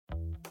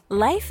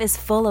Life is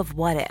full of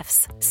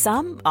what-ifs.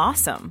 Some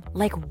awesome,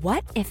 like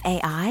what if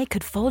AI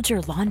could fold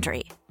your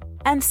laundry?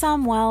 And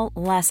some, well,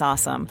 less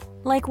awesome,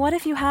 like what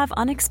if you have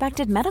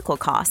unexpected medical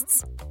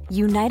costs?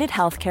 United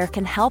Healthcare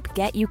can help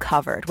get you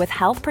covered with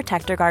Health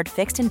Protector Guard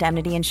fixed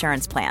indemnity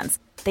insurance plans.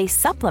 They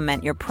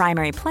supplement your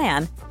primary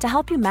plan to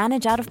help you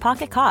manage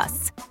out-of-pocket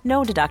costs.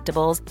 No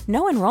deductibles,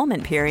 no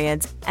enrollment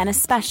periods, and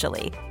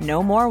especially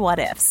no more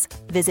what-ifs.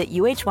 Visit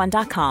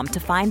uh1.com to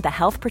find the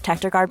Health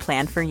Protector Guard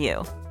plan for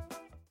you.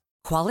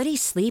 Quality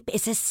sleep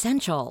is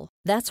essential.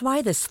 That's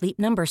why the Sleep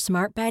Number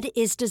Smart Bed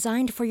is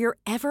designed for your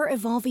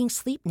ever-evolving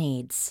sleep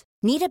needs.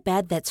 Need a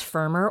bed that's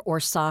firmer or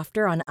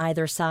softer on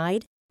either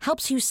side?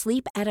 Helps you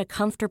sleep at a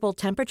comfortable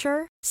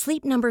temperature?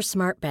 Sleep Number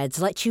Smart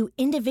Beds let you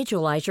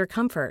individualize your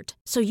comfort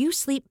so you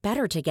sleep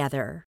better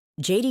together.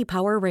 J.D.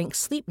 Power ranks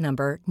Sleep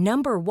Number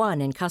number 1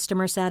 in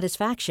customer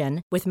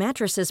satisfaction with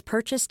mattresses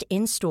purchased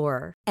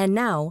in-store. And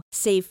now,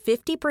 save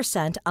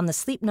 50% on the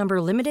Sleep Number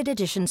Limited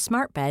Edition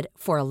Smart Bed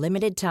for a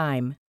limited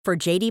time. For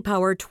J.D.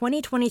 Power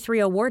 2023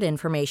 award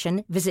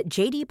information, visit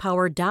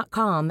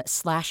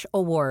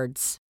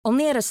jdpower.com/awards.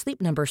 Only at a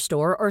Sleep Number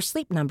store or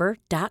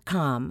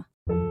sleepnumber.com.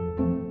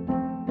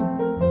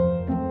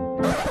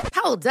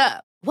 Hold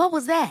up. What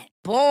was that?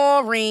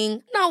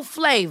 Boring. No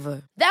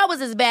flavor. That was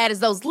as bad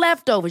as those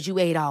leftovers you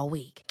ate all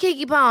week.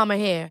 Keke Palmer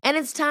here, and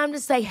it's time to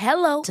say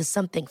hello to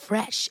something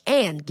fresh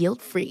and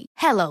guilt-free.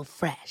 Hello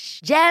Fresh.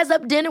 Jazz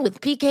up dinner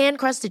with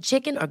pecan-crusted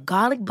chicken or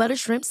garlic butter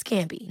shrimp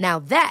scampi. Now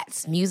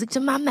that's music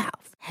to my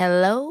mouth.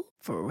 Hello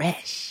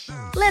Fresh.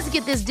 Let's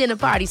get this dinner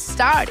party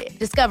started.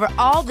 Discover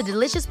all the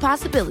delicious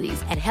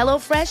possibilities at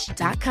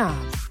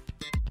hellofresh.com.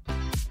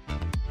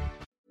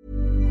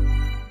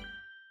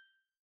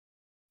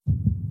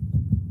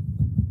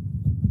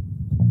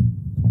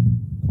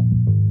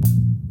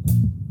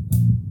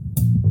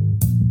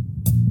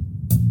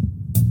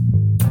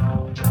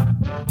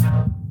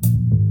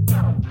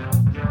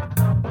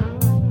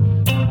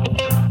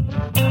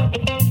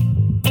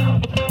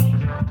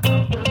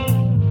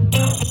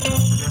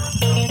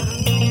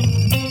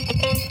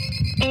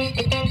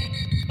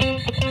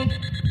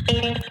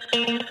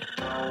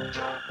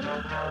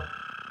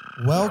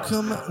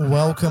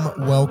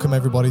 Welcome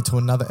everybody to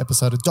another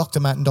episode of Dr.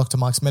 Matt and Dr.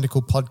 Mike's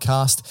Medical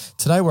Podcast.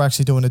 Today we're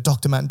actually doing a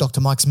Dr. Matt and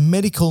Dr. Mike's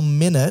Medical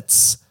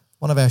Minutes,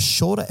 one of our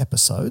shorter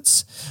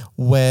episodes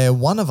where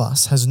one of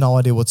us has no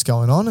idea what's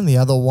going on and the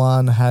other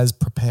one has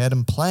prepared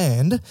and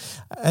planned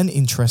an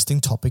interesting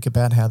topic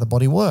about how the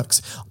body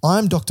works.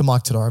 I'm Dr.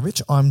 Mike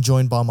Todorovich. I'm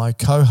joined by my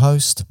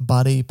co-host,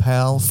 buddy,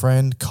 pal,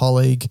 friend,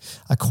 colleague,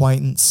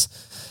 acquaintance,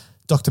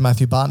 Dr.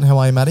 Matthew Barton. How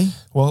are you, Matty?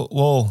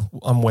 Well,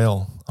 I'm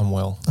well.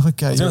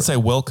 Okay. I was going to say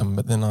welcome,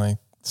 but then I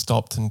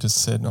stopped and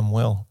just said I'm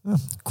well.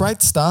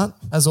 Great start,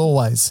 as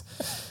always.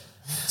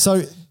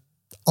 So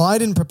I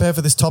didn't prepare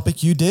for this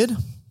topic. You did.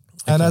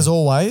 And as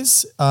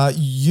always,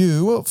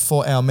 you,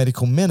 for our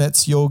medical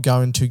minutes, you're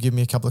going to give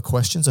me a couple of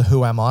questions of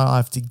who am I? I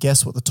have to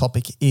guess what the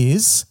topic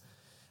is.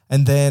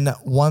 And then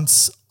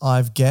once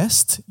I've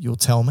guessed, you'll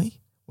tell me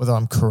whether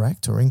I'm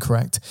correct or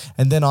incorrect.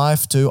 And then I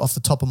have to, off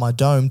the top of my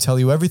dome, tell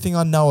you everything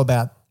I know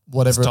about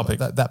whatever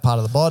that part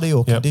of the body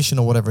or condition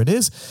or whatever it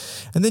is.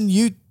 And then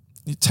you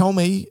tell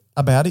me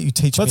about it. You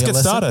teach me a lesson. Let's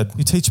get started.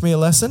 You teach me a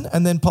lesson.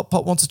 And then Pop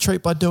wants a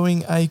treat by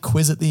doing a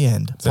quiz at the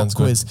end. Sounds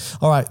good. Quiz.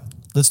 All right,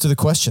 let's do the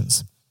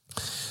questions.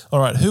 All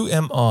right, who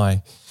am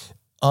I?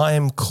 I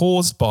am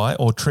caused by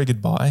or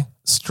triggered by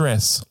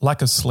stress,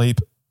 lack of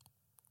sleep,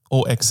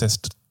 or excess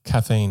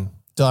caffeine.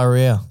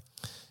 Diarrhea.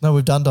 No,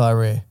 we've done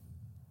diarrhea.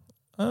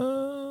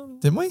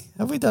 Didn't we?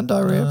 Have we done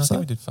diarrhea? I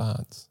think we did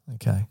farts.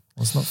 Okay.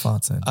 Well, it's not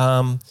farts then.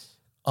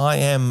 I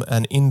am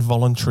an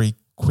involuntary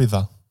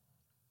quiver.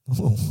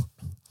 Ooh,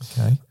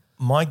 okay.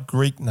 My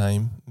Greek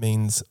name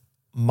means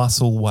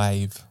muscle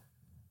wave.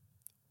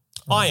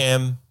 I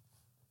am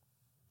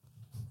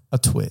a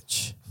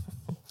twitch.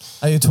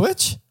 Are you a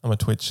twitch? I'm a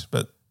twitch,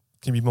 but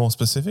can you be more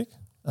specific?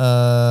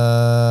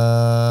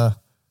 I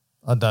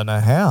don't know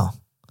how.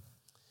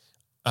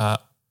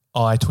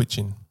 Eye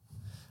twitching.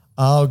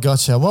 Oh,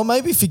 gotcha. Well,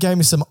 maybe if you gave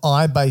me some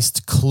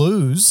eye-based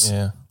clues,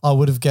 I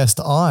would have guessed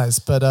eyes.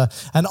 But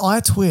an eye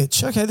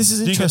twitch. Okay, this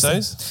is interesting. Do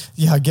you get those?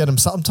 Yeah, I get them.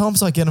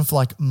 Sometimes I get them for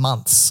like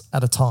months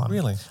at a time.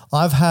 Really?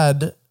 I've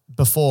had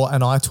before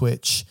an eye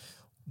twitch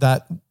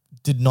that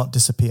did not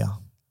disappear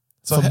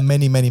for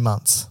many, many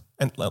months.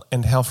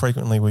 And how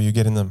frequently were you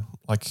getting them?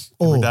 Like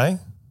every day?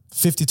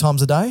 50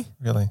 times a day.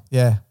 Really?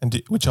 Yeah.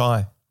 And which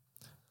eye?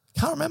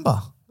 Can't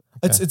remember.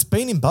 Okay. It's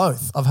been in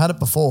both. I've had it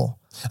before.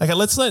 Okay,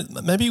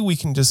 maybe we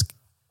can just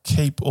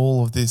keep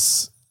all of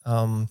this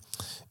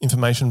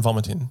information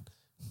vomiting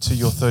to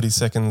your 30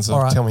 seconds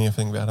of tell me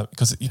everything about it,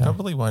 because you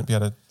probably won't be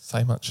able to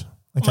say much.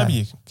 Okay. Maybe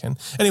you can.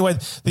 Anyway,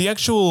 the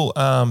actual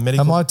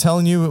medical... Am I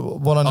telling you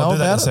what I know about it? I'll do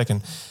that in a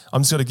second.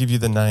 I'm just going to give you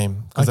the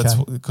name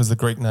because the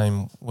Greek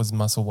name was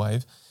muscle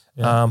wave.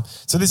 Yeah.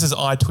 So this is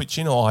eye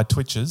twitching or eye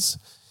twitches.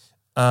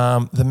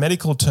 The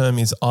medical term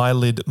is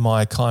eyelid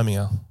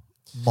myokymia.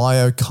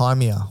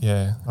 Myokymia.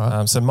 Yeah.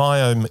 Right. So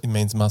myo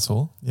means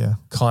muscle. Yeah.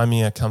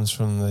 Chymia comes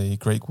from the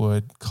Greek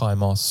word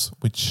chymos,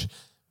 which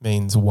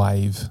means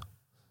wave.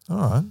 All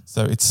right.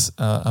 So it's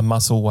a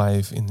muscle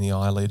wave in the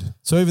eyelid.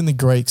 So even the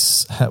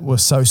Greeks were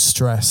so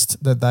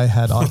stressed that they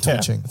had eye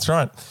twitching. That's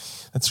right.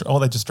 Or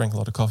they just drank a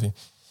lot of coffee.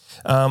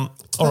 All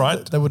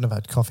right. They wouldn't have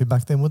had coffee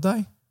back then, would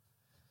they?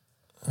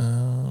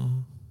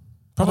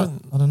 Probably.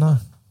 I don't know.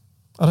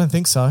 I don't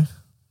think so.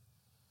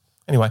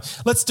 Anyway,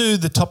 let's do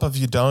the top of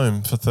your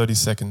dome for 30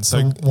 seconds.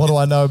 So what do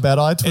I know about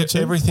eye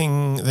twitching?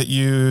 Everything that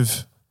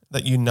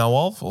you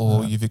know of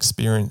or you've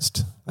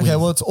experienced. Okay,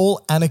 well, it's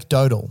all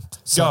anecdotal.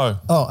 Go.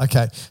 Oh,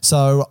 okay.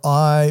 So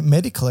I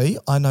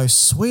know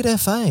sweet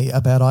FA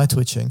about eye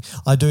twitching.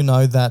 I do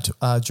know that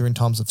during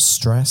times of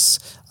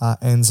stress,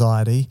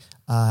 anxiety,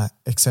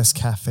 excess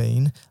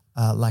caffeine,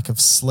 lack of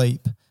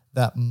sleep,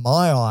 that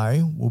my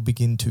eye will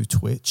begin to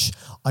twitch.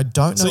 I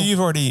don't know. So you've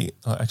already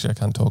actually I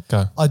can't talk.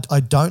 Go. I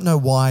don't know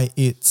why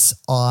it's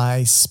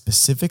eye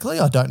specifically.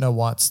 I don't know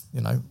why it's,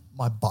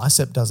 my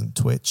bicep doesn't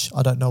twitch.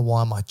 I don't know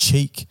why my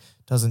cheek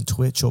doesn't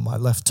twitch or my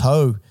left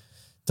toe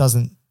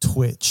doesn't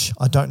twitch.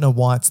 I don't know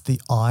why it's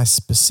the eye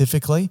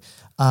specifically,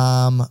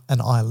 an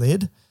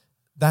eyelid.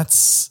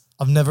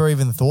 I've never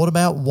even thought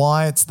about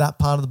why it's that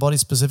part of the body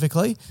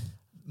specifically.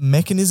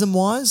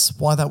 Mechanism-wise,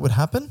 why that would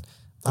happen.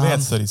 I think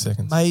that's 30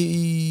 seconds.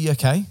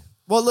 Okay.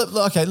 Well,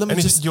 let me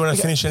just... Do you want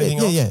to finish anything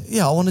else?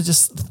 Yeah. I want to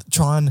just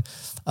try and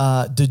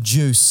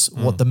deduce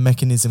what the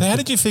mechanism... How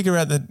did you figure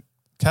out that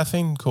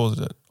caffeine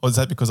caused it? Or is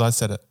that because I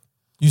said it?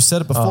 You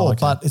said it before,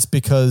 but it's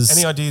because...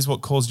 Any ideas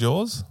what caused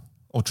yours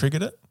or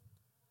triggered it?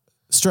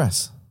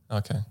 Stress.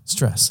 Okay.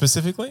 Stress.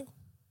 Specifically,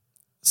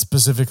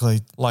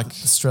 like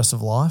the stress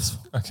of life.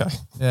 Okay.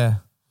 Yeah.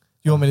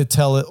 You want me to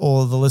tell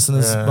all the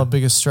listeners my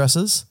biggest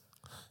stresses?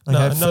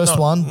 Okay, first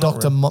one,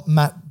 Dr. Really.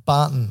 Matt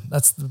Barton.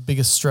 That's the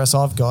biggest stress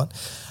I've got.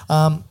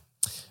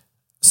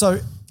 So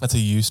that's a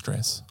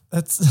U-stress.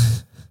 That's...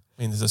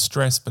 I mean, there's a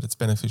stress, but it's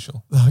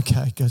beneficial.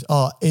 Okay, good.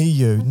 Oh,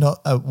 EU,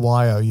 not a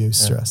YOU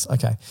stress. Yeah.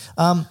 Okay.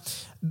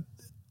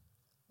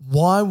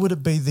 Why would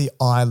it be the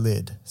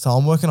eyelid? So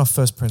I'm working off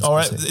first principles. All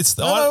right. Here. It's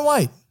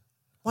the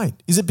Wait.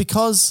 Is it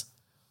because,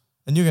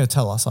 and you're going to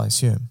tell us, I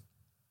assume,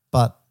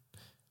 but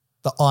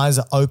the eyes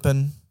are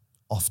open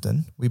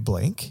often. We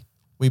blink.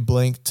 We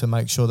blink to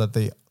make sure that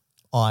the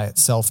eye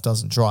itself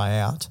doesn't dry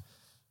out.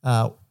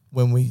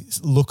 When we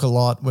look a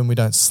lot, when we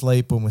don't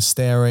sleep, when we're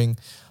staring,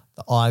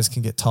 the eyes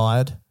can get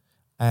tired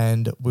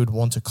and we'd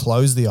want to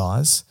close the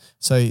eyes.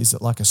 So is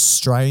it like a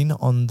strain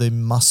on the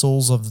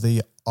muscles of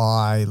the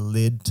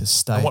eyelid to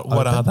stay open?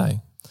 What are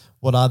they?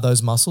 What are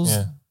those muscles?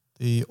 Yeah.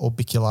 The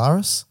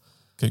orbicularis?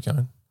 Keep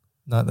going.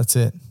 No, that's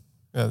it.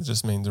 Yeah, it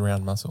just means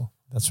round muscle.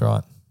 That's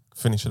right.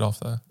 Finish it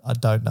off though. I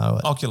don't know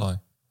it. Oculi.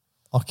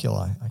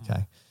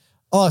 Okay.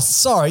 Oh,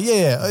 sorry.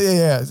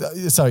 Yeah.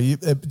 Sorry,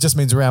 it just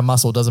means round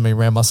muscle. Doesn't mean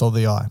round muscle of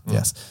the eye.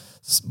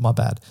 Yes. My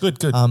bad. Good.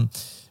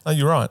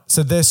 You're right.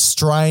 So they're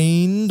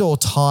strained or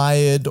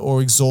tired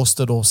or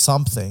exhausted or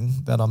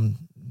something that I'm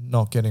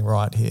not getting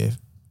right here.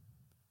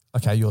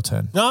 Okay, your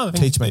turn. No, I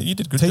think teach me. You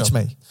did good job. Teach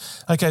me.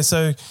 Okay,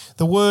 so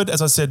the word,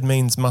 as I said,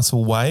 means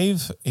muscle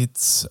wave.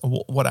 It's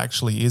what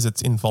actually is.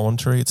 It's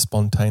involuntary. It's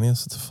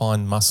spontaneous. It's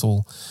fine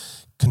muscle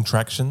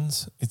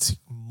contractions. It's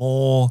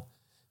more,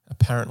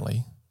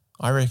 apparently,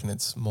 I reckon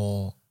it's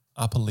more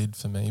upper lid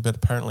for me, but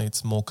apparently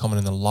it's more common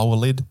in the lower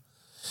lid.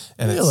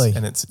 And really?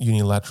 It's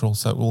unilateral,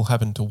 so it will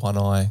happen to one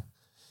eye.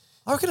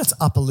 I reckon it's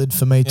upper lid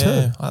for me too.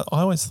 Yeah, I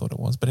always thought it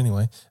was, but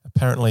anyway,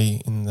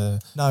 apparently in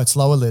the... No, it's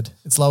lower lid.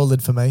 It's lower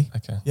lid for me.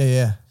 Okay.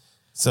 Yeah.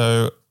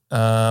 So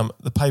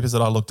the papers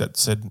that I looked at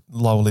said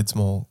lower lid's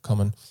more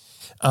common.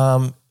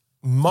 Are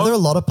there a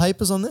lot of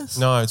papers on this?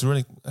 No, it's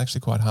really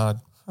actually quite hard.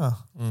 Oh.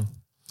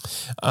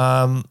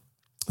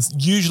 It's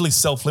usually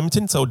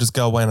self-limiting, so it'll just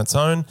go away on its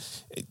own.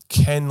 It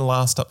can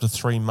last up to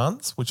 3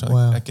 months, which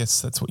I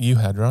guess that's what you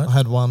had, right? I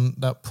had one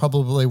that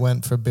probably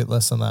went for a bit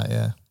less than that,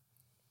 yeah.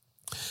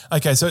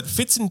 Okay, so it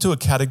fits into a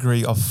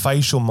category of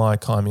facial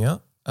myoclonus,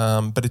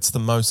 but it's the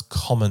most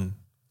common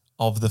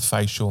of the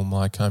facial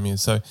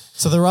myoclonus.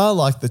 So there are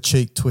like the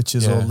cheek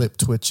twitches or lip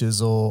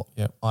twitches or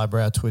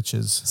eyebrow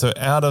twitches. So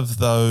out of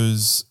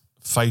those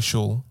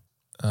facial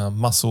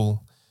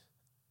muscle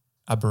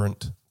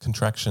aberrant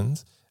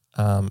contractions,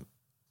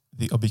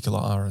 the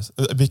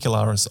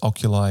orbicularis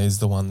oculi is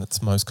the one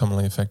that's most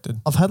commonly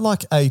affected. I've had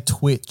like a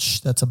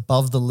twitch that's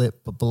above the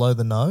lip but below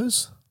the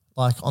nose,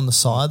 like on the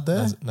side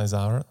there.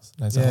 Nasalis.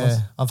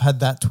 Yeah, I've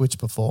had that twitch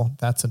before.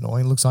 That's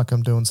annoying. Looks like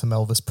I'm doing some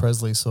Elvis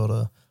Presley sort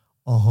of,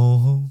 you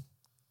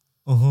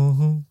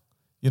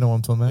know what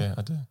I'm talking about? Yeah,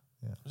 I do.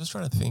 Yeah. I'm just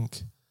trying to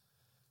think.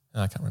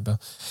 I can't remember.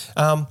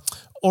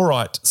 All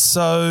right,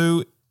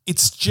 so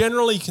it's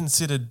generally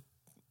considered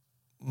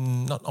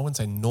I wouldn't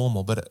say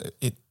normal, but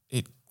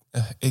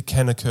it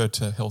can occur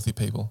to healthy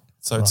people.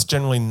 So it's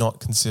generally not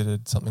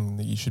considered something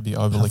that you should be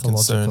overly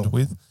concerned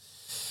with.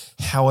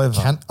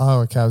 However... I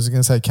was going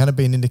to say, can it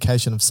be an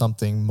indication of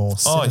something more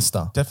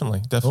sinister?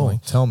 Definitely. Oh,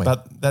 tell me.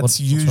 But that's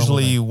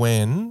usually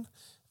when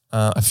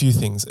a few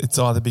things. It's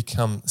either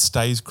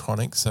stays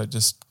chronic, so it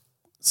just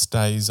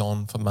stays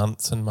on for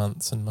months and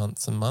months and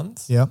months and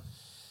months. Yeah.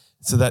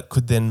 So that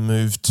could then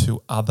move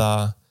to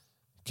other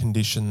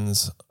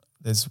conditions.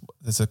 There's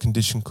a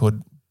condition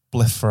called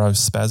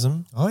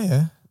blepharospasm. Oh,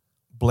 yeah.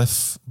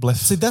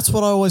 See, that's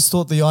what I always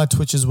thought the eye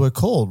twitches were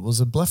called, was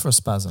a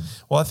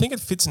blepharospasm. Well, I think it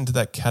fits into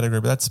that category,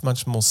 but that's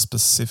much more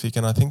specific,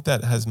 and I think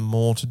that has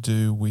more to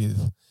do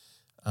with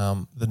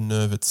the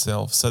nerve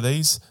itself. So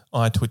these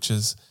eye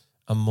twitches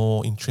are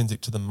more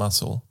intrinsic to the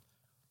muscle,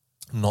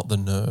 not the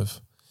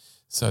nerve.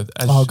 So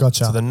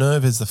gotcha. So the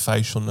nerve is the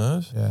facial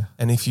nerve,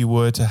 and if you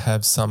were to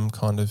have some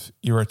kind of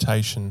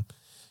irritation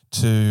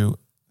to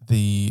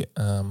the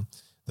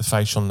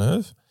facial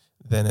nerve,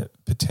 then it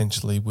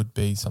potentially would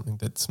be something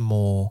that's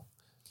more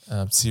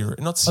serious.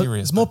 Not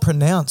serious. It's more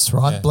pronounced,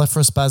 right? Yeah.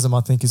 Blepharospasm,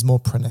 I think, is more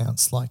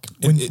pronounced. Like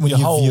when you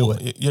view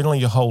it. Generally,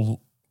 your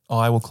whole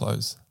eye will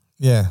close.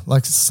 Yeah,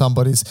 like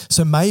somebody's.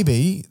 So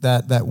maybe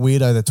that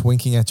weirdo that's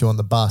winking at you on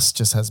the bus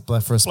just has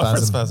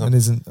blepharospasm and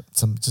isn't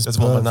some just. That's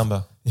more my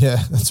number.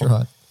 Yeah, that's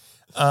right.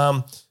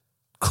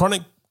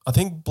 Chronic. I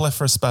think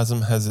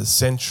blepharospasm has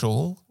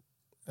essential,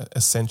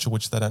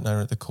 which they don't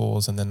know the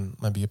cause, and then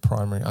maybe a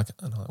primary. I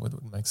don't know, it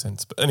wouldn't make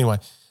sense, but anyway,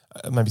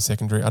 maybe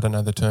secondary. I don't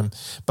know the term,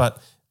 but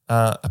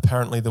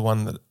apparently the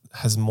one that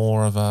has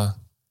more of a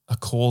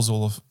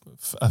causal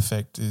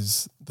effect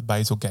is the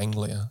basal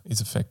ganglia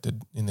is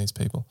affected in these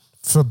people.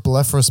 For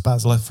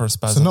blepharospasm.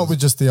 Blepharospasm. So not with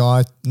just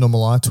the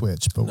normal eye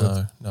twitch, but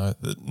with no,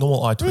 the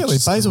normal eye twitch. Really,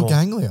 basal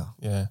ganglia.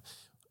 Yeah,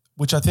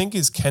 which I think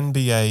can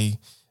be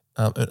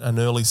an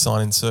early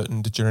sign in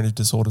certain degenerative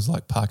disorders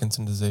like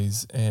Parkinson's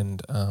disease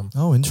and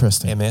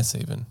interesting. MS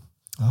even.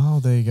 Oh,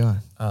 there you go.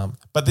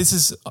 But this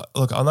is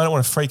look. I don't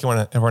want to freak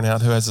everyone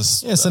out who has a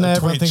so now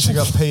everyone thinks you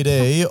got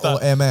PD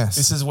or MS.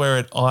 This is where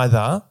it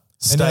either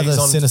stays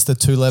on sinister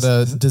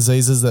 2-letter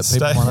diseases that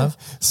people might have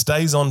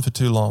stays on for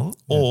too long,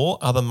 or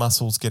other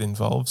muscles get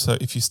involved. So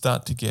if you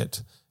start to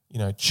get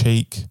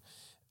cheek,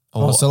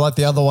 so like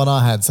the other one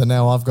I had. So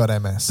now I've got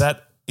MS.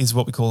 That is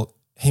what we call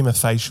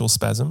hemifacial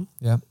spasm.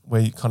 Yeah,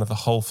 where you kind of the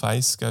whole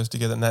face goes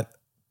together, and that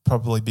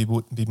probably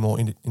would be more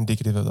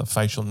indicative of the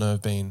facial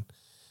nerve being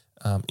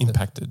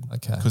impacted.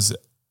 Okay. Because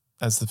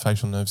as the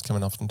facial nerve's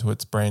coming off into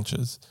its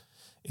branches,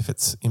 if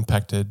it's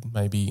impacted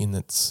maybe in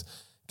its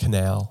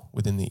canal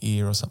within the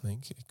ear or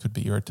something, it could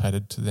be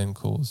irritated to then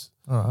cause.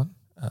 All right.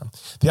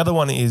 The other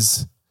one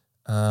is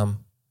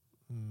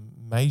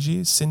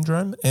Meige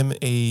syndrome,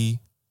 MEIGE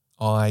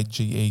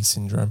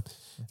syndrome.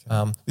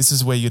 Okay. This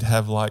is where you'd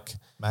have like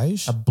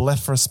Meige? A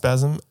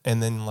blepharospasm,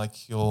 and then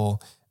like your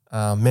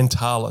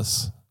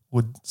mentalis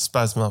would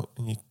spasm up,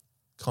 and you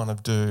kind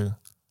of do.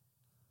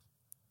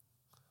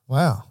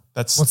 Wow.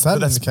 What's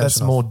that indication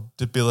That's more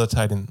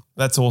debilitating.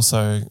 That's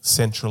also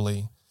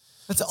centrally.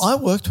 I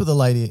worked with a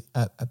lady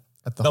at the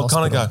hospital.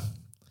 Kind of go.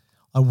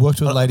 I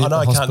worked with a lady at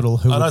the hospital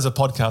who. I know it's a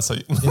podcast, so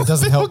it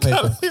doesn't help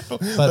people.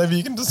 But maybe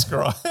you can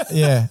describe.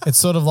 Yeah, it's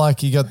sort of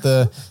like you got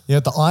the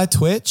eye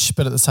twitch,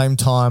 but at the same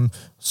time,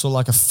 sort of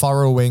like a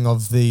furrowing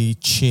of the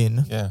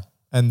chin. Yeah,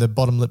 and the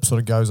bottom lip sort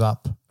of goes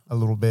up a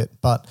little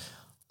bit. But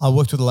I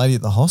worked with a lady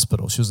at the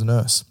hospital. She was a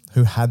nurse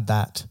who had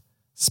that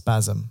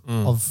spasm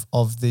of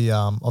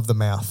the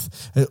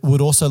mouth. It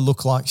would also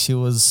look like she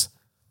was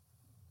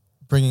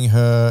bringing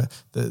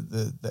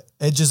the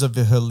edges of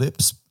her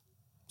lips,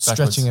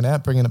 stretching it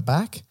out, bringing it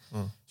back.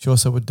 She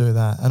also would do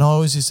that. And I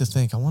always used to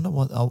think, I wonder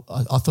what,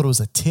 I thought it was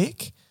a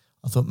tic.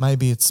 I thought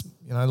maybe it's,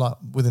 like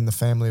within the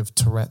family of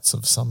Tourette's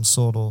of some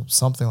sort or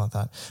something like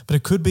that. But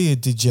it could be a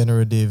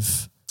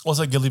degenerative.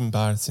 Also,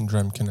 Guillain-Barré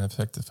syndrome can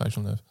affect the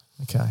facial nerve.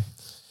 Okay.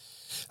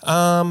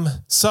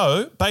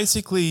 So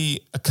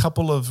basically a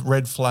couple of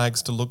red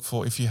flags to look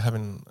for if you're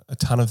having a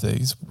ton of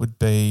these would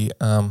be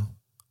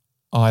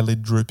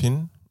eyelid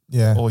drooping.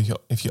 Yeah. Or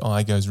if your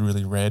eye goes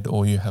really red,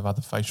 or you have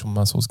other facial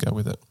muscles go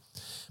with it.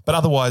 But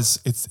otherwise,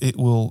 it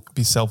will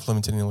be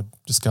self-limiting and it will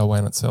just go away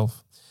on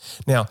itself.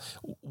 Now,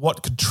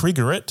 what could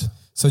trigger it?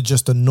 So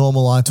just a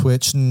normal eye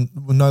twitch, and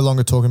we're no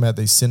longer talking about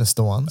these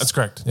sinister ones. That's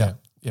correct. Yeah.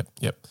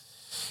 Yep.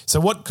 So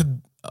what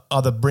could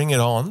either bring it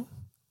on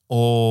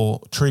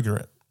or trigger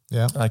it?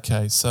 Yeah.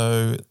 Okay,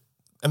 so,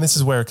 and this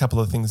is where a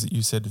couple of things that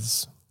you said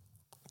is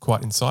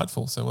quite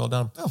insightful, so well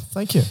done. Oh,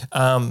 thank you.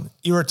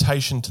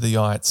 Irritation to the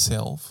eye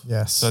itself.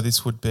 Yes. So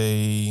this would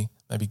be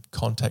maybe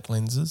contact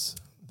lenses.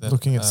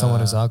 Looking at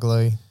someone who's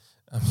ugly.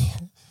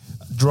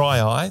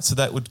 Dry eye, so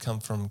that would come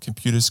from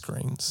computer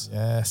screens.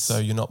 Yes. So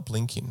you're not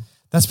blinking.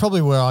 That's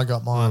probably where I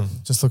got mine,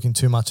 just looking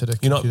too much at a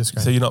computer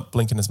screen. So you're not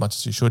blinking as much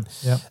as you should.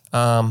 Yeah.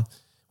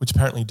 Which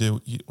apparently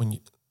when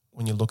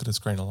you look at a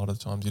screen, a lot of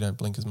the times you don't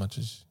blink as much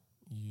as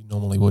you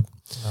normally would.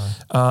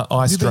 No.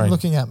 Eye strain. You've been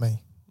looking at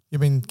me.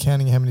 You've been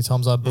counting how many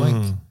times I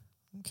blink.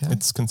 Okay.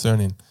 It's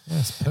concerning.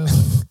 Yes,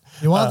 perfect.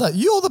 You are that.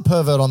 You're the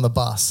pervert on the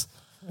bus.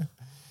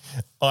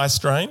 Eye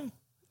strain.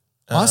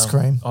 Ice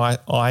cream.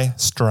 Eye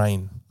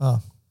strain.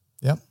 Oh,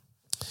 yep.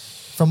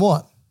 From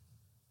what?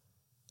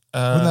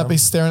 Wouldn't that be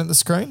staring at the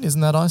screen?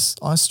 Isn't that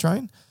eye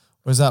strain?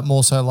 Or is that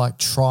more so like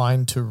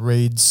trying to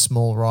read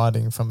small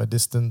writing from a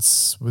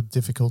distance with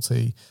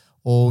difficulty,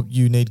 or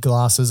you need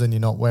glasses and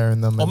you're not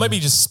wearing them? Or maybe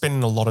just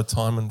spending a lot of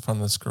time in front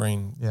of the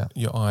screen. Yeah.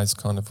 Your eyes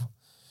kind of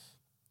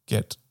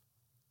get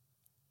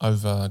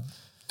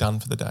overdone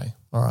for the day.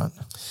 All right.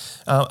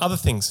 Other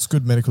things. It's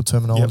good medical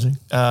terminology.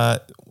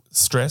 Yep.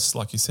 Stress,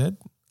 like you said,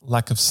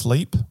 lack of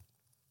sleep,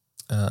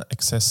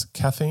 excess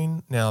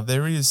caffeine. Now,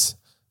 there is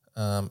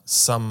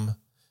some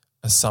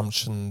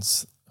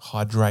assumptions,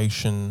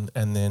 hydration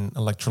and then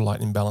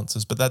electrolyte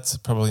imbalances, but that's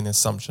probably an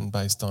assumption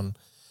based on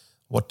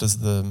what does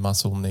the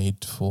muscle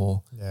need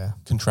for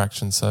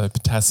contraction. So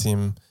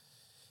potassium,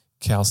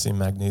 calcium,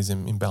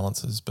 magnesium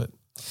imbalances. But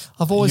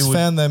I've always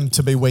found them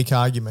to be weak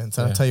arguments,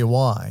 and I'll tell you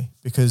why.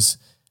 Because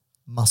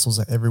muscles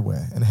are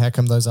everywhere, and how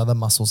come those other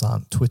muscles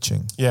aren't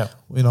twitching? Yeah.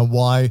 You know,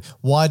 why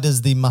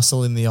does the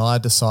muscle in the eye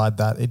decide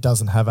that it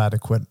doesn't have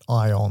adequate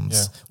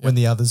ions when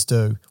the others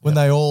do? When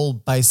they all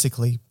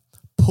basically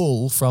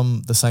pull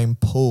from the same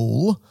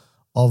pool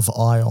of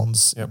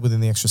ions within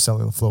the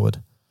extracellular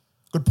fluid.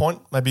 Good point.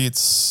 Maybe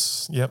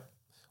it's,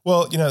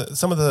 Well, you know,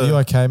 some of the... Are you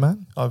okay,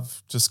 man?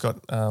 I've just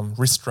got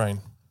wrist strain.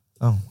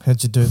 Oh,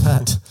 how'd you do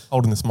that?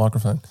 Holding this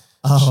microphone.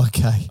 Oh,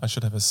 okay. I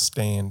should have a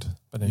stand,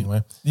 but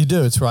anyway. You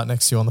do. It's right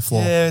next to you on the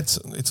floor. Yeah,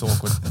 it's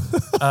awkward.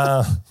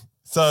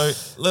 So,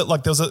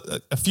 like, there was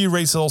a few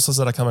resources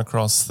that I come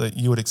across that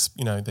you would,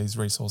 these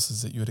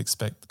resources that you would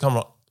expect, kind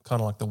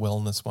of like the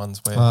wellness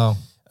ones where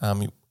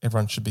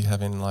everyone should be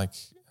having like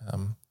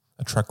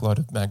a truckload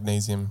of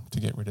magnesium to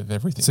get rid of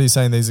everything. So you're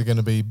saying these are going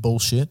to be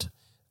bullshit?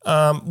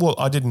 Well,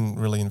 I didn't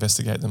really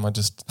investigate them. I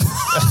just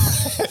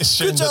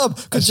Good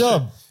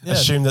job. Yeah.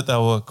 Assumed that they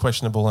were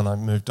questionable, and I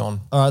moved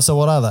on. All right. So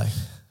what are they?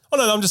 Oh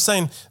no, I'm just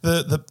saying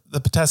the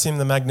potassium,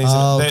 the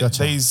magnesium.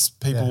 Gotcha. These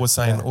people were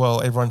saying,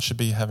 well, everyone should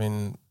be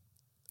having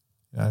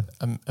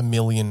a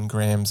million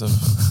grams of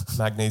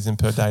magnesium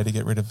per day to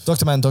get rid of.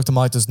 Dr.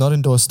 Mike does not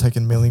endorse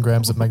taking 1 million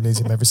grams of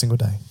magnesium every single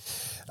day.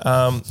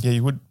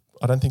 You would.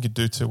 I don't think you'd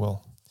do too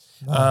well.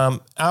 No.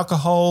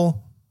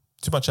 Alcohol,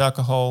 too much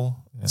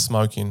alcohol,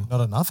 smoking.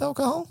 Not enough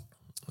alcohol?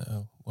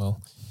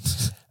 Well.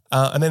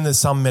 And then there's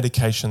some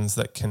medications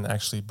that can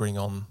actually bring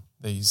on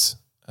these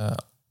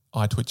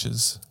eye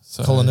twitches.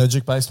 So,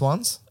 cholinergic based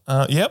ones?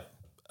 Yep.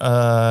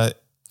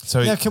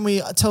 So now, can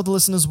we tell the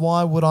listeners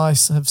why would I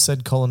have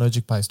said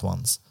cholinergic based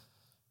ones?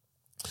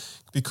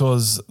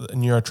 Because a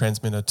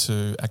neurotransmitter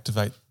to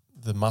activate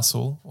the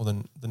muscle or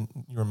the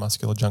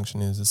neuromuscular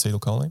junction is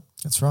acetylcholine.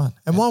 That's right.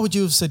 And why would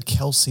you have said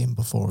calcium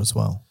before as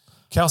well?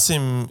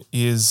 Calcium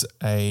is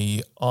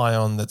a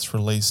ion that's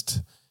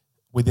released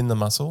within the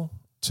muscle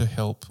to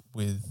help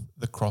with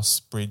the cross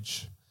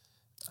bridge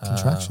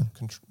contraction.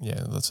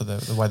 So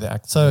the way they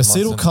act. So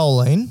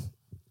acetylcholine,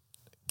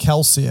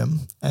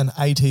 calcium, and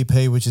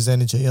ATP, which is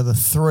energy, are the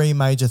three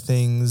major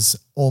things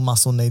all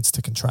muscle needs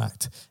to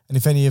contract. And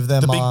if any of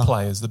them big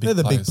players.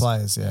 Big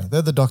players.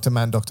 They're the Dr.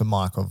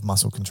 Mike of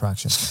muscle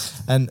contraction.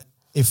 And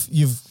if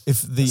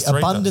the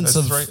abundance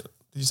of three,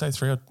 did you say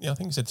three? I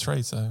think you said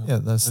three. So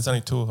there's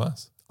only two of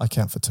us. I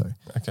count for two.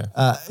 Okay.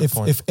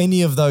 If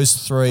any of those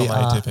three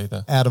are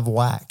ATP, out of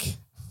whack,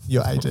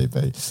 your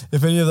ATP.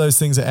 If any of those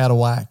things are out of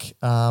whack,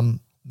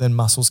 then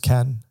muscles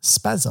can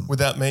spasm.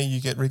 Without me,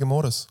 you get rigor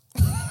mortis.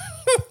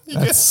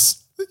 I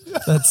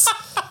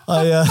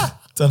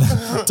don't know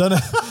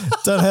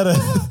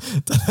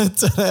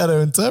how to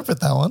interpret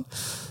that one.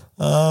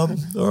 All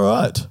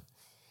right.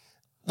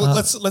 Well,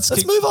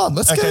 let's move on.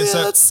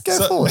 Let's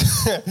go forward.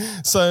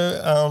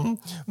 So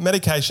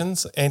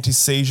medications,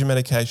 anti-seizure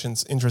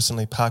medications,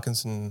 interestingly,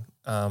 Parkinson,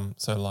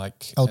 so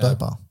like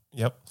L-Dopa.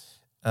 Yep.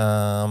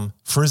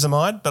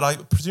 Furosemide, but I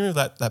presume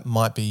that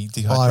might be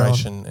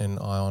dehydration and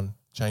ion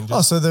changes.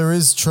 Oh, so there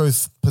is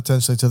truth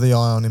potentially to the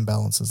ion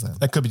imbalances then.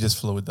 That could be just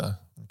fluid though.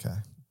 Okay.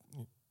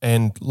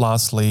 And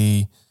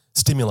lastly,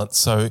 stimulants.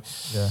 So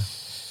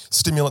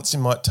stimulants you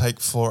might take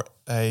for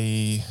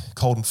a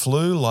cold and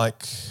flu like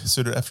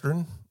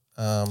pseudoephedrine.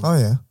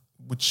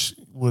 Which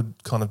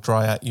would kind of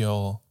dry out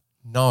your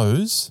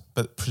nose,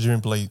 but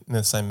presumably in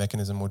the same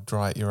mechanism would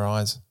dry out your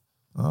eyes.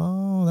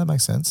 Oh, that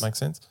makes sense. Makes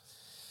sense.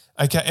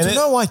 Okay. Do you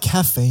know why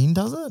caffeine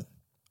does it?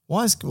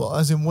 Why is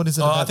what is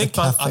it about the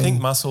caffeine? I think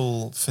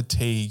muscle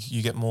fatigue,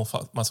 you get more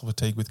muscle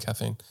fatigue with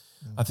caffeine.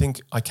 I think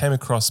I came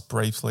across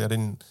briefly, I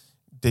didn't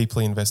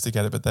deeply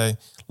investigate it, but they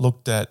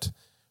looked at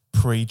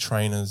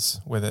pre-trainers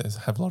where they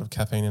have a lot of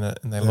caffeine in it,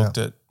 and they looked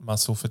at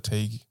muscle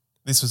fatigue.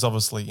 This was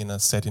obviously in a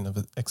setting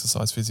of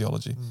exercise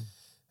physiology.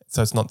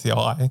 So it's not the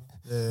eye.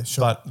 Yeah,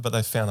 sure. But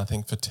they found, I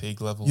think, fatigue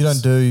levels. You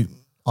don't do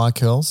eye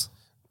curls?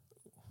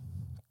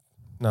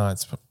 No,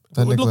 it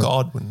would look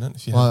odd, wouldn't it?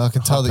 If you I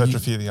can tell that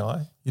hypertrophy of the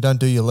eye. You don't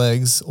do your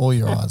legs or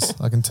your eyes.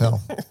 I can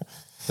tell.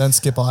 Don't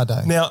skip eye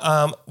day.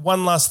 Now,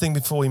 one last thing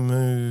before we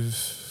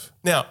move.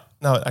 Now,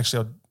 no,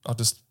 actually, I'll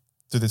just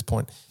do this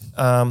point.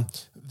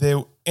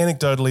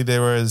 Anecdotally,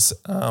 there was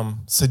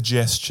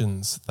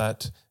suggestions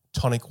that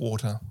tonic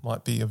water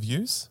might be of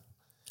use.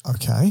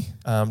 Okay.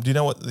 Do you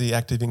know what the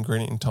active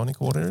ingredient in tonic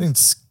water is? I think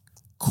it's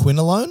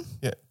quinolone.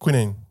 Yeah,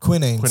 quinine.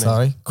 Quinine.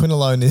 Sorry.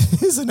 Quinolone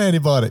is an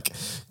antibiotic.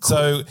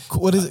 So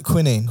what is it?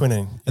 Quinine.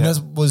 Quinine. And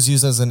that was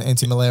used as an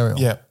antimalarial.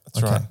 Yeah,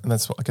 that's right. And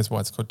that's I guess why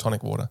it's called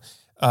tonic water.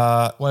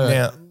 Now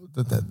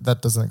that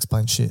doesn't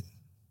explain shit.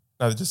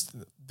 No, just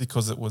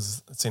because it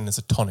was seen as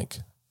a tonic,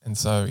 and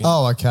so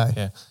okay.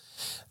 Yeah.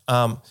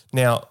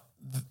 Now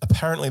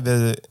apparently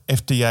the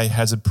FDA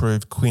has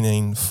approved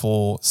quinine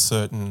for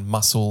certain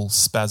muscle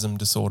spasm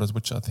disorders,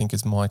 which I think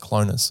is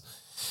myoclonus.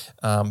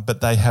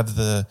 But they have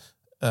the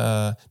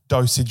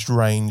dosage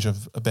range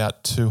of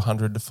about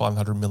 200 to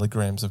 500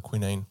 milligrams of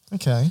quinine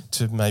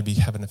to maybe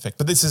have an effect.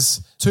 But this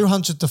is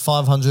 200 to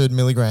 500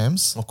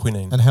 milligrams of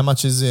quinine. And how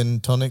much is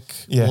in tonic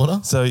water?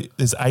 So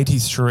there's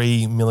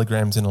 83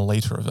 milligrams in a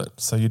litre of it.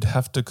 So you'd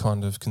have to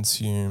kind of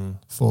consume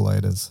 4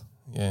 litres.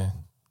 Yeah,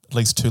 at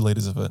least 2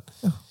 litres of it.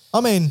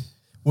 I mean,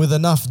 with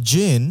enough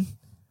gin,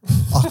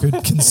 I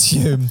could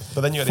consume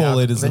but then you got 4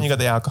 litres. Then you got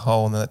the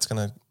alcohol, and that's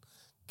going to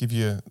give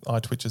you eye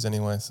twitches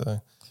anyway.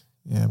 So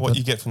what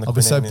you get from the I'll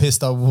be so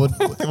pissed I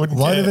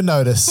won't even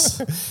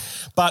notice.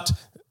 But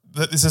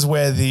this is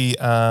where the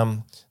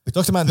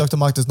Dr. Matt and Dr.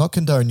 Mike does not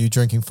condone you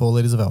drinking 4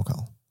 litres of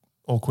alcohol.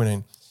 Or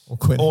quinine.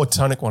 Or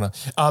tonic water.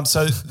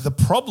 So the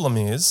problem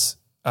is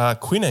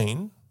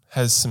quinine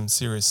has some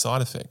serious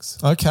side effects.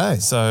 Okay.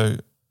 So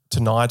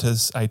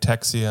tinnitus,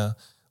 ataxia,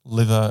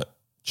 liver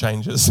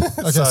changes.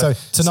 Okay, so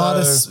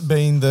tinnitus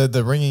being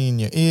the ringing in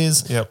your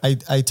ears,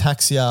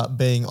 ataxia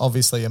being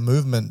obviously a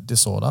movement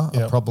disorder,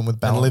 a problem with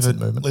balance and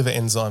movement. Liver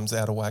enzymes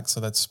out of whack, so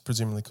that's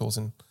presumably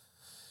causing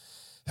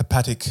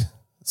hepatic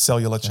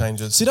cellular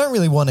changes. So you don't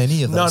really want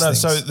any of those things.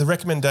 So the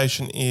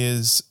recommendation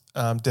is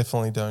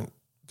definitely don't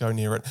go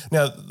near it.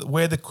 Now,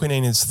 where the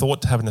quinine is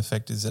thought to have an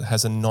effect is it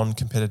has a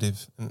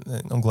non-competitive, and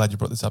I'm glad you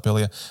brought this up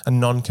earlier, a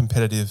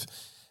non-competitive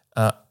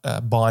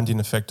binding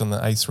effect on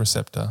the ACE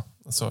receptor,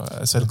 so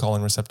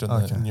acetylcholine receptor in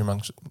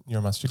the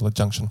neuromuscular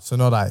junction. So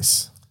not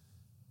ACE.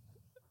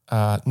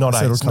 Not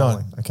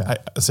acetylcholine. ACE. No,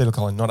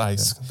 acetylcholine, not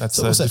ACE. Yeah.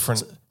 That's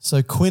different.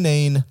 So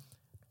quinine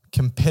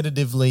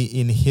competitively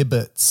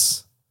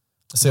inhibits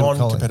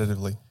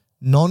acetylcholine.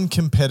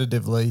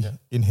 Non-competitively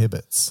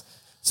inhibits.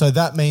 So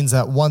that means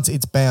that once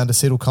it's bound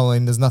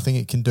acetylcholine, there's nothing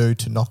it can do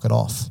to knock it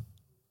off.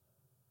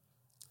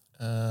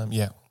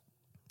 Yep.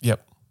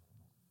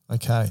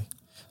 Okay.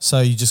 So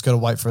you just got to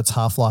wait for its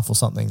half-life or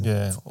something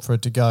for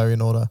it to go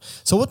in order.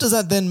 So what does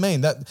that then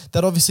mean? That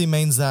obviously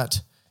means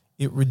that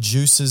it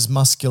reduces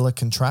muscular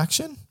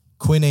contraction.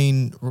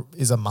 Quinine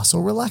is a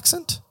muscle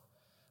relaxant,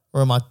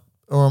 or am I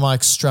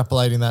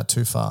extrapolating that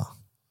too far?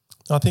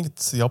 I think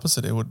it's the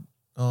opposite. It would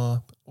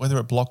whether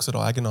it blocks it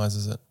or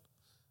agonizes it.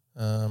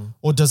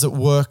 Or does it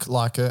work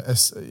like an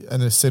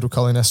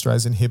acetylcholine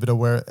esterase inhibitor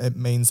where it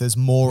means there's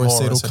more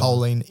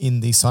acetylcholine in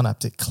the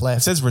synaptic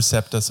cleft? It says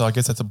receptor, so I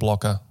guess that's a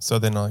blocker. So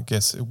then I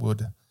guess it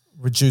would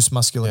reduce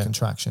muscular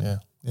contraction.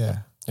 Yeah.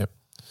 Yep.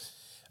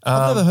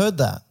 I've never heard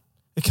that.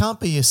 It can't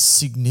be a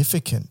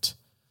significant.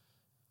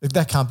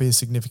 That can't be a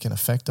significant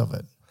effect of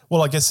it.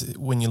 Well, I guess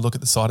when you look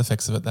at the side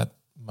effects of it, that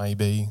may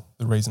be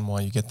the reason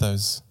why you get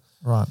those.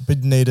 Right, but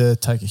you need to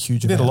take a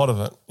huge amount. You need a lot of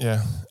it.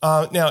 Yeah.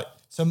 Now.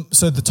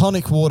 So the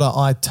tonic water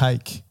I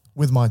take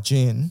with my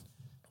gin,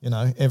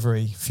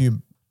 every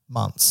few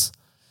months,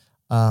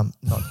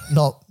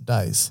 not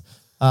days,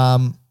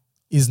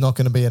 is not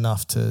going to be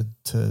enough to.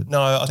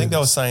 No, I think they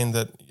were saying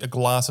that a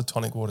glass of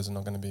tonic water is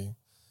not going to be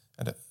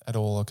at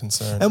all a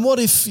concern. And what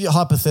if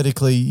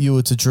hypothetically you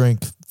were to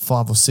drink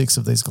 5 or 6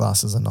 of these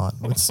glasses a night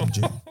with some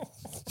gin?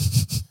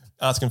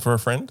 Asking for a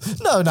friend?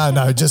 No.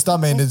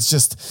 It's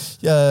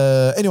just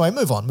anyway.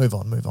 Move on.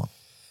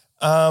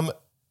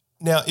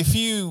 Now,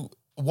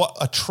 what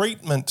a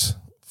treatment,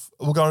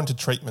 we'll go into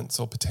treatments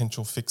or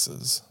potential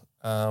fixes.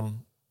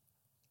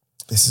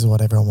 This is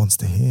what everyone wants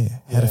to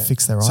hear, how to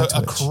fix their eye twitch. So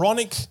a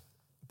chronic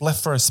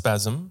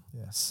blepharospasm,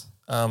 yes,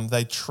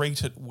 they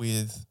treat it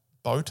with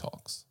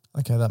Botox.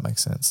 Okay, that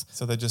makes sense.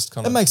 So they just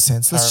That makes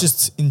sense. Let's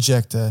just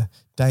inject a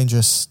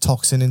dangerous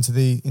toxin into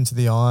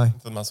the eye.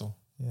 The muscle.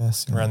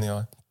 Yes. Around the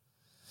eye.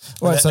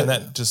 Right, and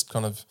that just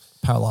kind of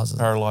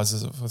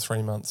paralyzes it for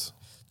 3 months.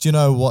 Do you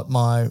know what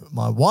my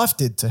wife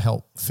did to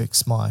help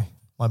fix my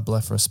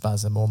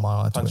blepharospasm or my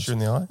eye twitch? Punched you in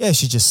the eye? Yeah,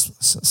 she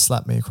just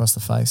slapped me across the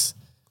face.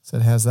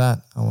 Said, "How's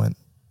that?" I went,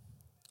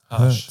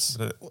 "Harsh," hurts.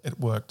 but it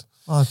worked.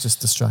 Oh, it just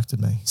distracted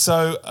me.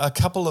 So a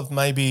couple of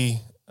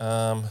maybe,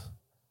 I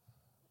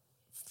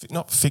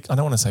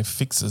don't want to say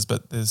fixes,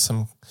 but there's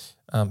some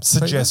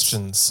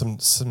suggestions,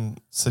 some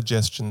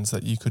suggestions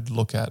that you could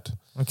look at.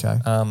 Okay.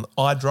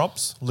 Eye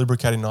drops,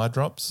 lubricating eye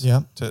drops.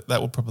 Yeah.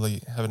 That will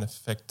probably have a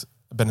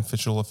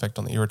beneficial effect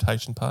on the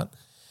irritation part.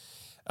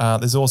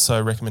 There's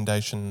also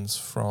recommendations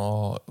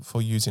for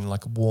using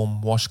like a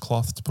warm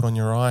washcloth to put on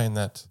your eye, and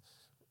that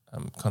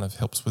kind of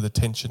helps with the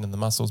tension in the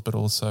muscles, but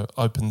also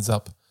opens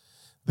up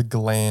the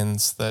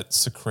glands that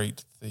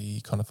secrete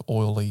the kind of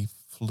oily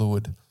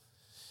fluid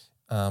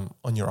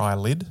on your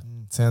eyelid.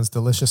 Sounds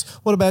delicious.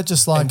 What about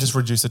just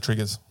reduce the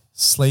triggers?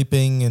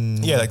 Sleeping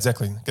and... Yeah,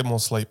 exactly. Get more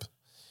sleep.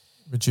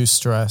 Reduce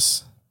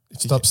stress.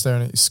 Stop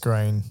staring at your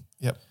screen.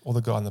 Yep. Or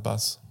the guy on the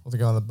bus. Or the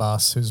guy on the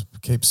bus who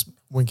keeps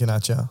winking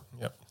at you.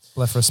 Yep.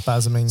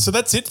 Blepharospasming. So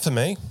that's it for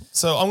me.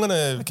 So I'm going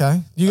to...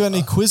 Okay. You got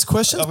any quiz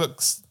questions? I've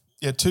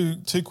got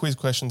two quiz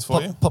questions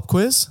for you. Pop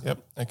quiz? Yep.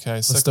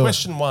 Okay. So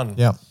question 1.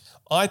 Yep.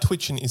 Eye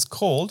twitching is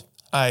called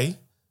A,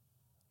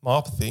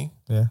 myopathy,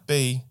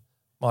 B,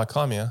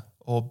 myokymia,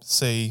 or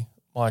C,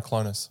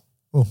 myoclonus.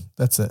 Oh,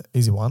 that's an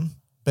easy one.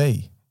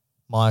 B,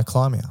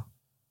 myoclonia.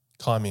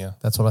 Chimia.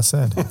 That's what I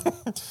said.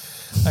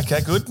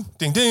 Okay, good.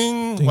 Ding,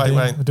 ding. Ding, wait.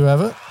 ding. Do we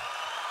have it?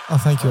 Oh,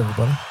 thank you,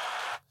 everybody.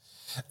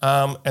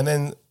 And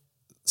then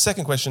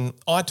second question,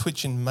 eye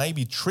twitching may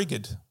be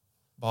triggered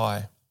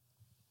by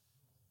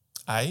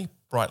A,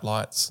 bright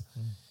lights,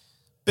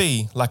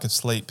 B, lack of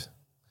sleep,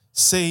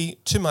 C,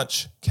 too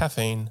much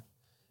caffeine,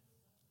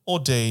 or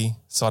D,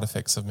 side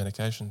effects of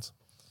medications.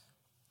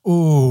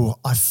 Ooh,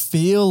 I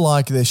feel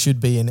like there should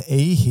be an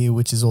E here,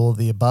 which is all of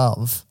the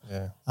above.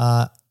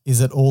 Yeah. Is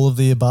it all of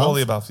the above? All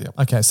the above, yeah.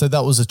 Okay, so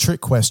that was a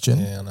trick question.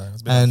 Yeah, I know.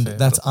 It's a bit and unfair,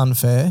 that's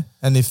unfair.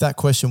 And if that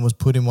question was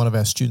put in one of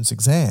our students'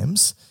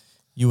 exams,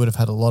 you would have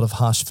had a lot of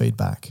harsh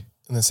feedback.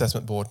 An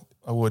assessment board,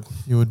 I would.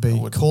 You would be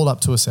called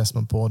up to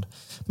assessment board.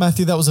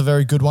 Matthew, that was a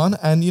very good one.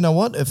 And you know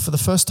what? For the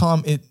first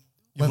time, it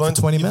went for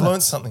 20 minutes. You've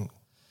learned something.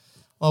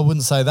 I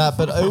wouldn't say that,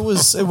 but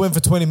it went for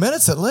 20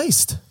 minutes at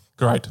least.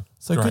 Great.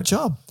 So Great. Good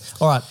job.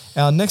 All right.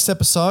 Our next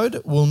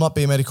episode will not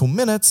be medical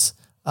minutes.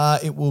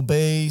 It will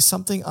be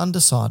something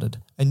undecided,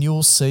 and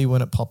you'll see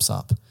when it pops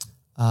up.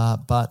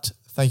 But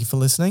thank you for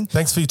listening.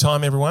 Thanks for your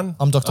time, everyone.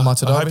 I'm Dr. Mike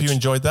Todorovic. I hope you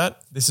enjoyed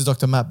that. This is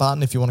Dr. Matt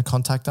Barton. If you want to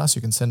contact us,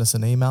 you can send us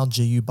an email,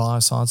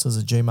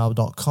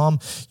 gubiosciences@gmail.com.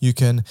 You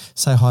can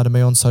say hi to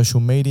me on social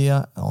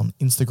media, on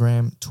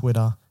Instagram,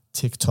 Twitter,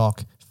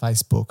 TikTok,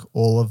 Facebook,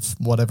 all of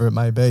whatever it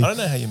may be. I don't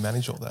know how you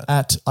manage all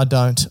that. I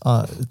don't.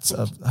 It's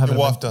having Your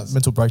wife a does.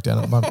 mental breakdown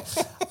at the moment.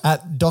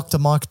 At Dr.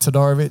 Mike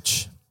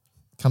Todorovic,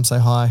 come say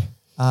hi.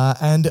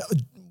 And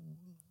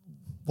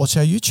watch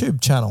our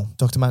YouTube channel,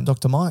 Dr. Matt and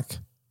Dr. Mike.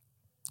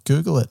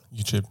 Google it.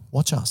 YouTube.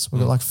 Watch us. We've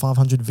got like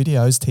 500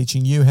 videos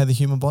teaching you how the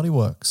human body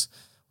works.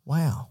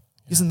 Wow.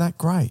 Yeah. Isn't that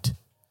great?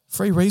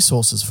 Free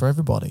resources for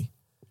everybody.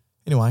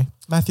 Anyway,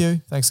 Matthew,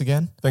 thanks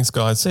again. Thanks,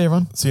 guys. See you,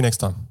 everyone. See you next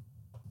time.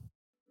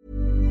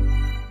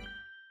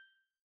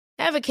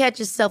 Ever catch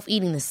yourself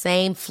eating the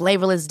same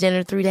flavorless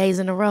dinner 3 days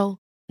in a row?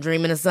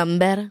 Dreaming of something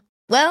better?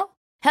 Well,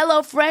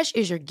 HelloFresh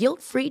is your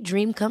guilt-free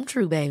dream come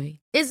true, baby.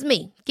 It's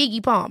me,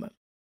 Keke Palmer.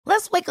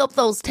 Let's wake up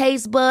those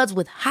taste buds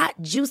with hot,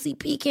 juicy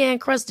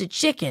pecan-crusted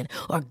chicken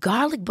or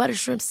garlic butter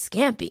shrimp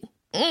scampi.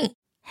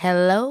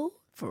 Hello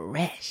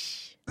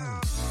Fresh.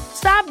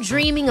 Stop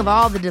dreaming of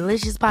all the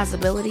delicious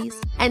possibilities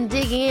and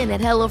dig in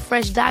at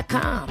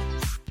HelloFresh.com.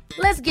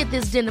 Let's get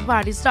this dinner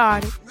party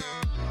started.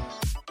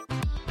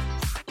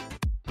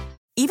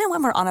 Even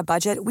when we're on a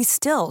budget, we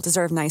still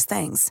deserve nice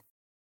things.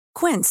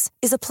 Quince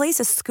is a place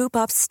to scoop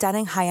up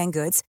stunning high-end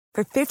goods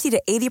for 50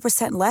 to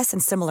 80% less than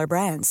similar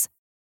brands.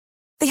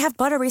 They have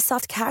buttery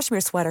soft cashmere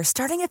sweaters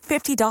starting at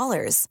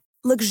 $50,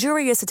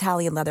 luxurious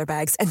Italian leather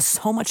bags, and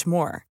so much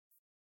more.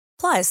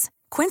 Plus,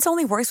 Quince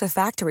only works with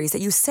factories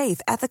that use safe,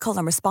 ethical,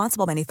 and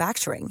responsible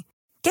manufacturing.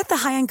 Get the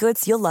high-end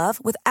goods you'll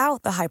love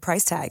without the high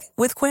price tag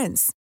with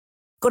Quince.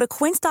 Go to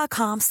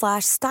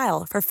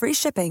quince.com/style for free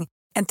shipping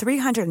and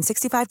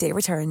 365-day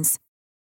returns.